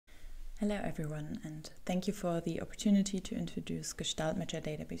Hello everyone, and thank you for the opportunity to introduce GestaltMatcher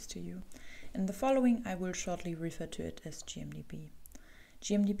database to you. In the following, I will shortly refer to it as GMDB.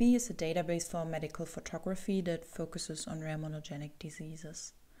 GMDB is a database for medical photography that focuses on rare monogenic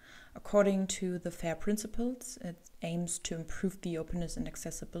diseases. According to the FAIR principles, it aims to improve the openness and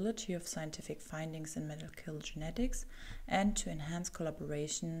accessibility of scientific findings in medical genetics and to enhance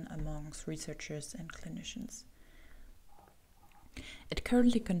collaboration amongst researchers and clinicians. It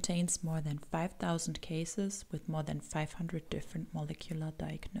currently contains more than 5,000 cases with more than 500 different molecular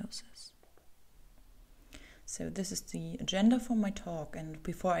diagnoses. So this is the agenda for my talk, and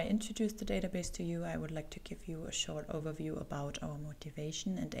before I introduce the database to you, I would like to give you a short overview about our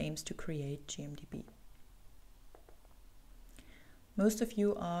motivation and aims to create GMDB. Most of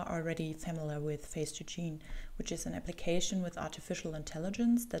you are already familiar with Face2Gene, which is an application with artificial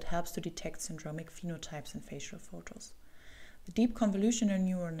intelligence that helps to detect syndromic phenotypes in facial photos. The deep convolutional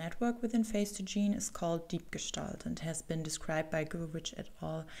neural network within Face2Gene is called DeepGestalt and has been described by Gurevich et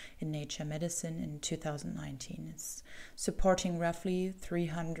al. In Nature Medicine in 2019. It's supporting roughly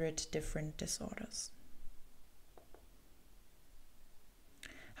 300 different disorders.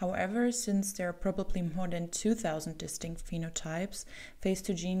 However, since there are probably more than 2,000 distinct phenotypes,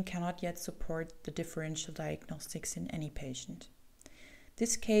 Face2Gene cannot yet support the differential diagnostics in any patient.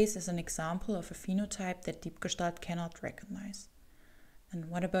 This case is an example of a phenotype that DeepGestalt cannot recognize. And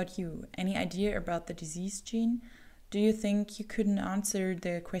what about you? Any idea about the disease gene? Do you think you couldn't answer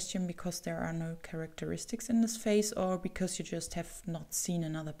the question because there are no characteristics in this face, or because you just have not seen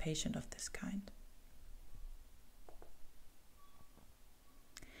another patient of this kind?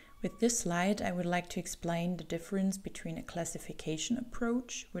 With this slide, I would like to explain the difference between a classification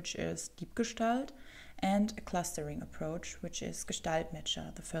approach, which is DeepGestalt, and a clustering approach, which is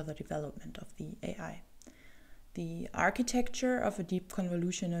GestaltMatcher, the further development of the AI. The architecture of a deep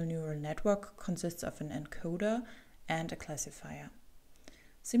convolutional neural network consists of an encoder and a classifier.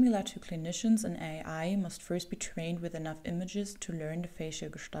 Similar to clinicians, an AI must first be trained with enough images to learn the facial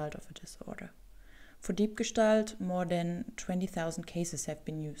gestalt of a disorder. For DeepGestalt, more than 20,000 cases have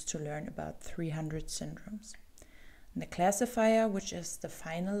been used to learn about 300 syndromes. The classifier, which is the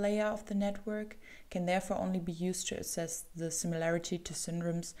final layer of the network, can therefore only be used to assess the similarity to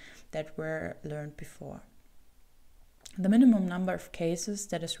syndromes that were learned before. The minimum number of cases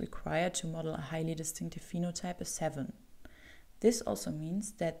that is required to model a highly distinctive phenotype is 7. This also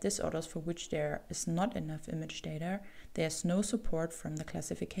means that disorders for which there is not enough image data, there is no support from the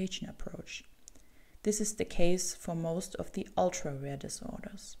classification approach. This is the case for most of the ultra-rare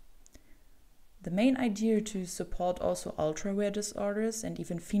disorders. The main idea to support also ultra-rare disorders and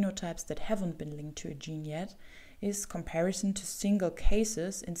even phenotypes that haven't been linked to a gene yet is comparison to single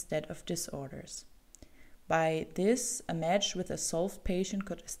cases instead of disorders. By this, a match with a solved patient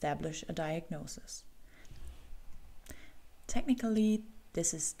could establish a diagnosis. Technically,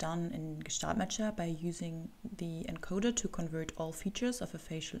 this is done in GestaltMatcher by using the encoder to convert all features of a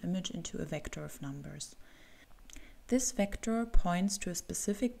facial image into a vector of numbers. This vector points to a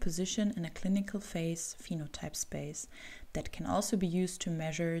specific position in a clinical phase phenotype space that can also be used to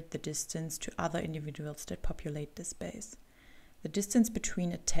measure the distance to other individuals that populate this space. The distance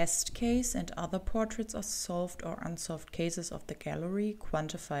between a test case and other portraits of solved or unsolved cases of the gallery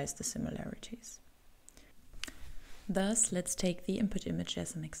quantifies the similarities. Thus, let's take the input image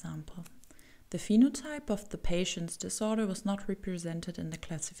as an example. The phenotype of the patient's disorder was not represented in the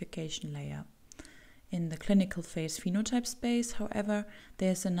classification layer. In the clinical phase phenotype space, however,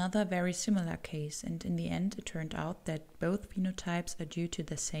 there is another very similar case, and in the end it turned out that both phenotypes are due to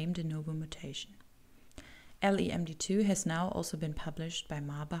the same de novo mutation. LEMD2 has now also been published by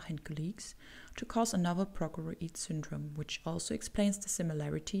Marbach and colleagues to cause a novel Progeroid syndrome, which also explains the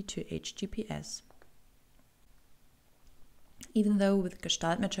similarity to HGPS. Even though with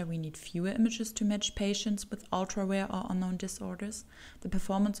GestaltMatcher we need fewer images to match patients with ultra-rare or unknown disorders, the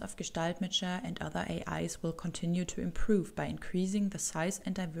performance of GestaltMatcher and other AIs will continue to improve by increasing the size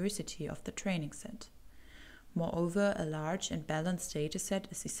and diversity of the training set. Moreover, a large and balanced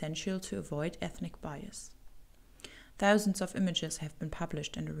dataset is essential to avoid ethnic bias. Thousands of images have been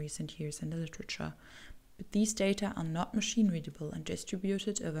published in the recent years in the literature, but these data are not machine-readable and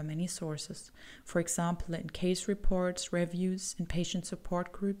distributed over many sources, for example in case reports, reviews, in patient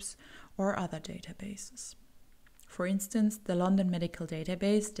support groups, or other databases. For instance, the London Medical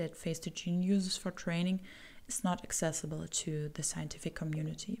Database that Face2Gene uses for training is not accessible to the scientific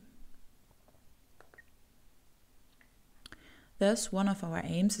community. Thus, one of our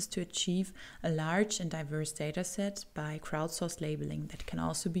aims is to achieve a large and diverse dataset by crowdsourced labeling that can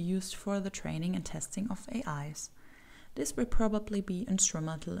also be used for the training and testing of AIs. This will probably be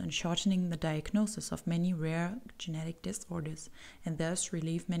instrumental in shortening the diagnosis of many rare genetic disorders and thus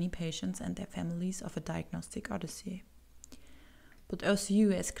relieve many patients and their families of a diagnostic odyssey. But also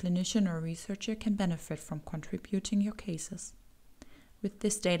you as clinician or researcher can benefit from contributing your cases. With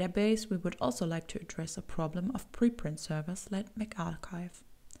this database, we would also like to address a problem of preprint servers like medRxiv.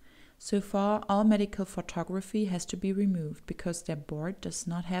 So far, all medical photography has to be removed because their board does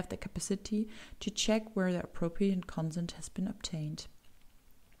not have the capacity to check where the appropriate consent has been obtained.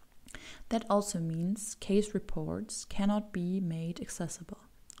 That also means case reports cannot be made accessible.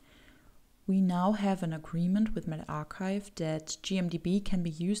 We now have an agreement with medRxiv that GMDB can be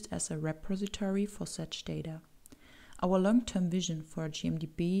used as a repository for such data. Our long-term vision for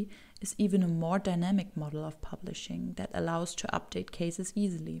GMDB is even a more dynamic model of publishing that allows to update cases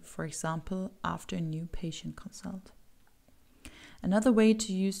easily, for example, after a new patient consult. Another way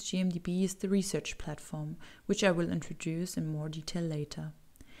to use GMDB is the research platform, which I will introduce in more detail later.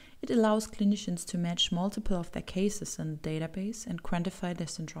 It allows clinicians to match multiple of their cases in the database and quantify their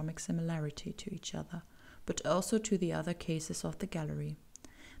syndromic similarity to each other, but also to the other cases of the gallery.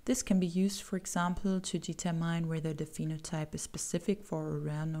 This can be used, for example, to determine whether the phenotype is specific for a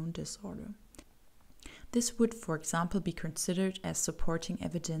rare known disorder. This would, for example, be considered as supporting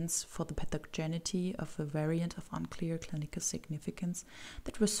evidence for the pathogeneity of a variant of unclear clinical significance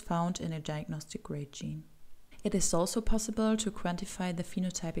that was found in a diagnostic grade gene. It is also possible to quantify the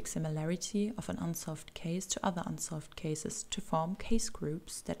phenotypic similarity of an unsolved case to other unsolved cases to form case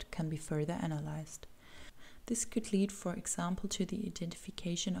groups that can be further analyzed. This could lead, for example, to the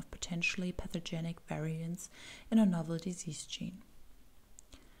identification of potentially pathogenic variants in a novel disease gene.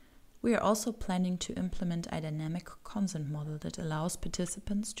 We are also planning to implement a dynamic consent model that allows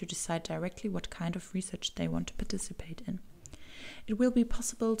participants to decide directly what kind of research they want to participate in. It will be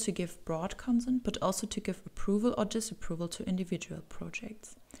possible to give broad consent, but also to give approval or disapproval to individual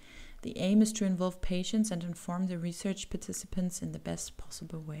projects. The aim is to involve patients and inform the research participants in the best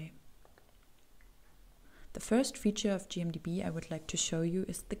possible way. The first feature of GMDB I would like to show you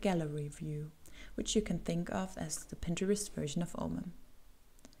is the gallery view, which you can think of as the Pinterest version of OMIM.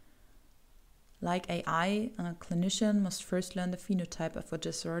 Like AI, a clinician must first learn the phenotype of a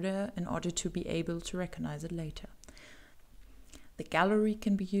disorder in order to be able to recognize it later. The gallery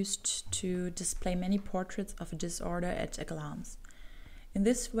can be used to display many portraits of a disorder at a glance. In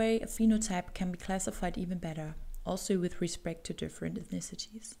this way, a phenotype can be classified even better, also with respect to different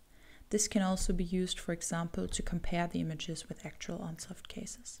ethnicities. This can also be used, for example, to compare the images with actual unsolved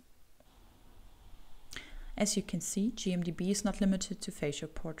cases. As you can see, GMDB is not limited to facial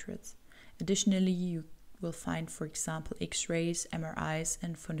portraits. Additionally, you will find, for example, X-rays, MRIs,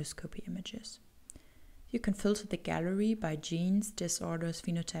 and fundoscopy images. You can filter the gallery by genes, disorders,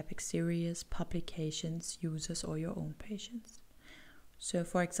 phenotypic series, publications, users, or your own patients. So,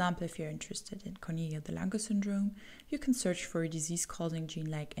 for example, if you're interested in Cornelia de Lange syndrome, you can search for a disease-causing gene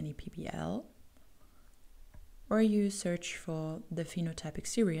like NEPBL, or you search for the phenotypic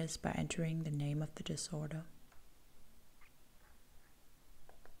series by entering the name of the disorder.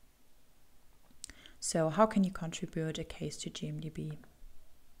 So, how can you contribute a case to GMDB?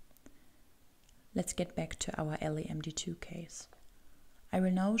 Let's get back to our LAMD2 case. I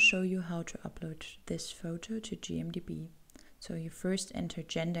will now show you how to upload this photo to GMDB. So you first enter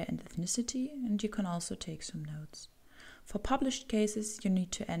gender and ethnicity, and you can also take some notes. For published cases, you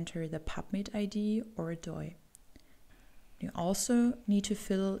need to enter the PubMed ID or a DOI. You also need to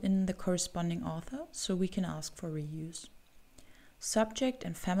fill in the corresponding author, so we can ask for reuse. Subject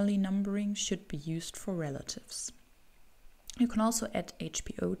and family numbering should be used for relatives. You can also add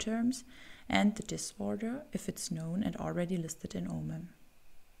HPO terms and the disorder if it's known and already listed in OMIM.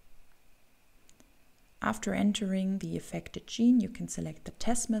 After entering the affected gene, you can select the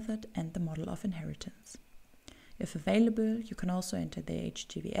test method and the model of inheritance. If available, you can also enter the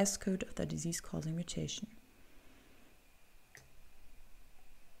HGVS code of the disease-causing mutation.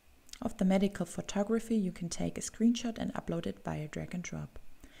 Of the medical photography, you can take a screenshot and upload it via drag and drop.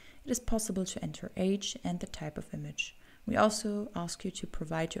 It is possible to enter age and the type of image. We also ask you to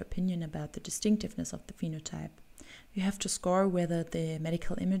provide your opinion about the distinctiveness of the phenotype. You have to score whether the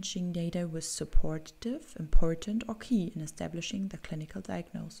medical imaging data was supportive, important, or key in establishing the clinical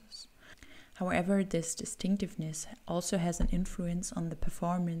diagnosis. However, this distinctiveness also has an influence on the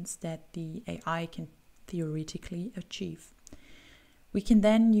performance that the AI can theoretically achieve. We can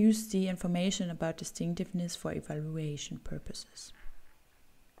then use the information about distinctiveness for evaluation purposes.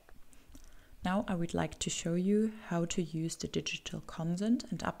 Now I would like to show you how to use the digital consent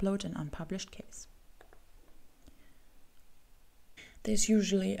and upload an unpublished case. There's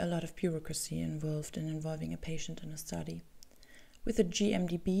usually a lot of bureaucracy involved in involving a patient in a study. With the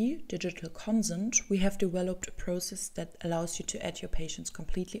GMDB, digital consent, we have developed a process that allows you to add your patients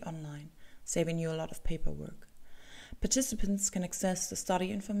completely online, saving you a lot of paperwork. Participants can access the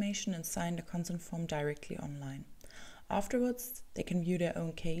study information and sign the consent form directly online. Afterwards, they can view their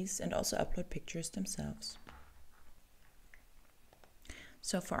own case and also upload pictures themselves.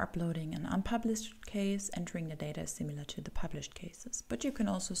 So for uploading an unpublished case, entering the data is similar to the published cases, but you can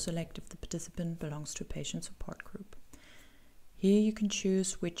also select if the participant belongs to a patient support group. Here you can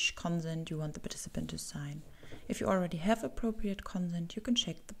choose which consent you want the participant to sign. If you already have appropriate consent, you can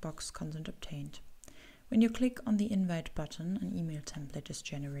check the box Consent Obtained. When you click on the Invite button, an email template is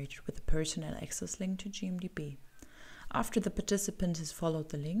generated with a personal access link to GMDB. After the participant has followed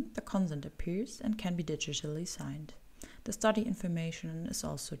the link, the consent appears and can be digitally signed. The study information is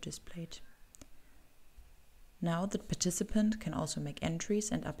also displayed. Now the participant can also make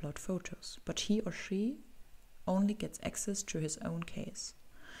entries and upload photos, but he or she only gets access to his own case.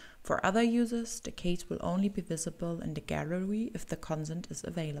 For other users, the case will only be visible in the gallery if the consent is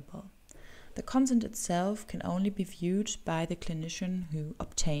available. The consent itself can only be viewed by the clinician who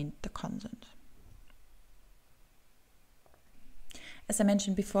obtained the consent. As I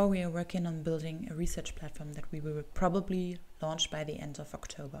mentioned before, we are working on building a research platform that we will probably launch by the end of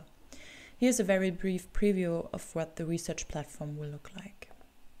October. Here's a very brief preview of what the research platform will look like.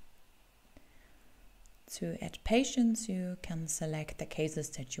 To add patients, you can select the cases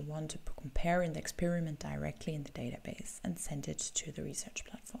that you want to compare in the experiment directly in the database and send it to the research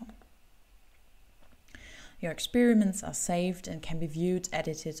platform. Your experiments are saved and can be viewed,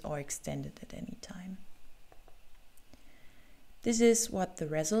 edited, or extended at any time. This is what the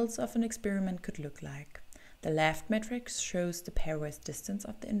results of an experiment could look like. The left matrix shows the pairwise distance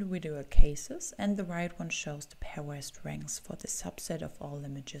of the individual cases, and the right one shows the pairwise ranks for the subset of all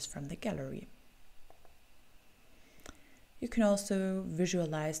images from the gallery. You can also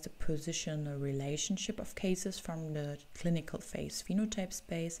visualize the positional relationship of cases from the clinical phase phenotype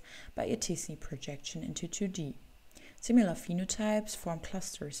space by a TC projection into 2D. Similar phenotypes form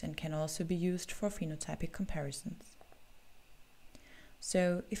clusters and can also be used for phenotypic comparisons.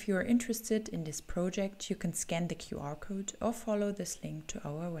 So, if you are interested in this project, you can scan the QR code or follow this link to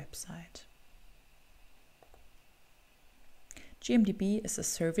our website. GMDB is a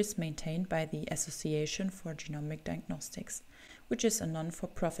service maintained by the Association for Genomic Diagnostics, which is a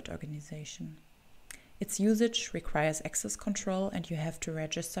non-for-profit organization. Its usage requires access control and you have to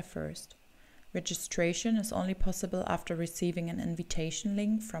register first. Registration is only possible after receiving an invitation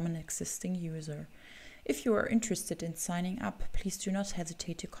link from an existing user. If you are interested in signing up, please do not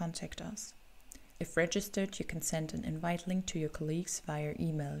hesitate to contact us. If registered, you can send an invite link to your colleagues via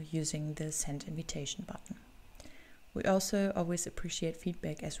email using the Send Invitation button. We also always appreciate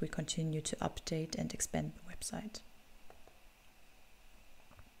feedback as we continue to update and expand the website.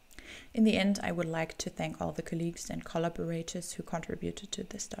 In the end, I would like to thank all the colleagues and collaborators who contributed to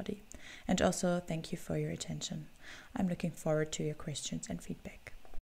this study, and also thank you for your attention. I'm looking forward to your questions and feedback.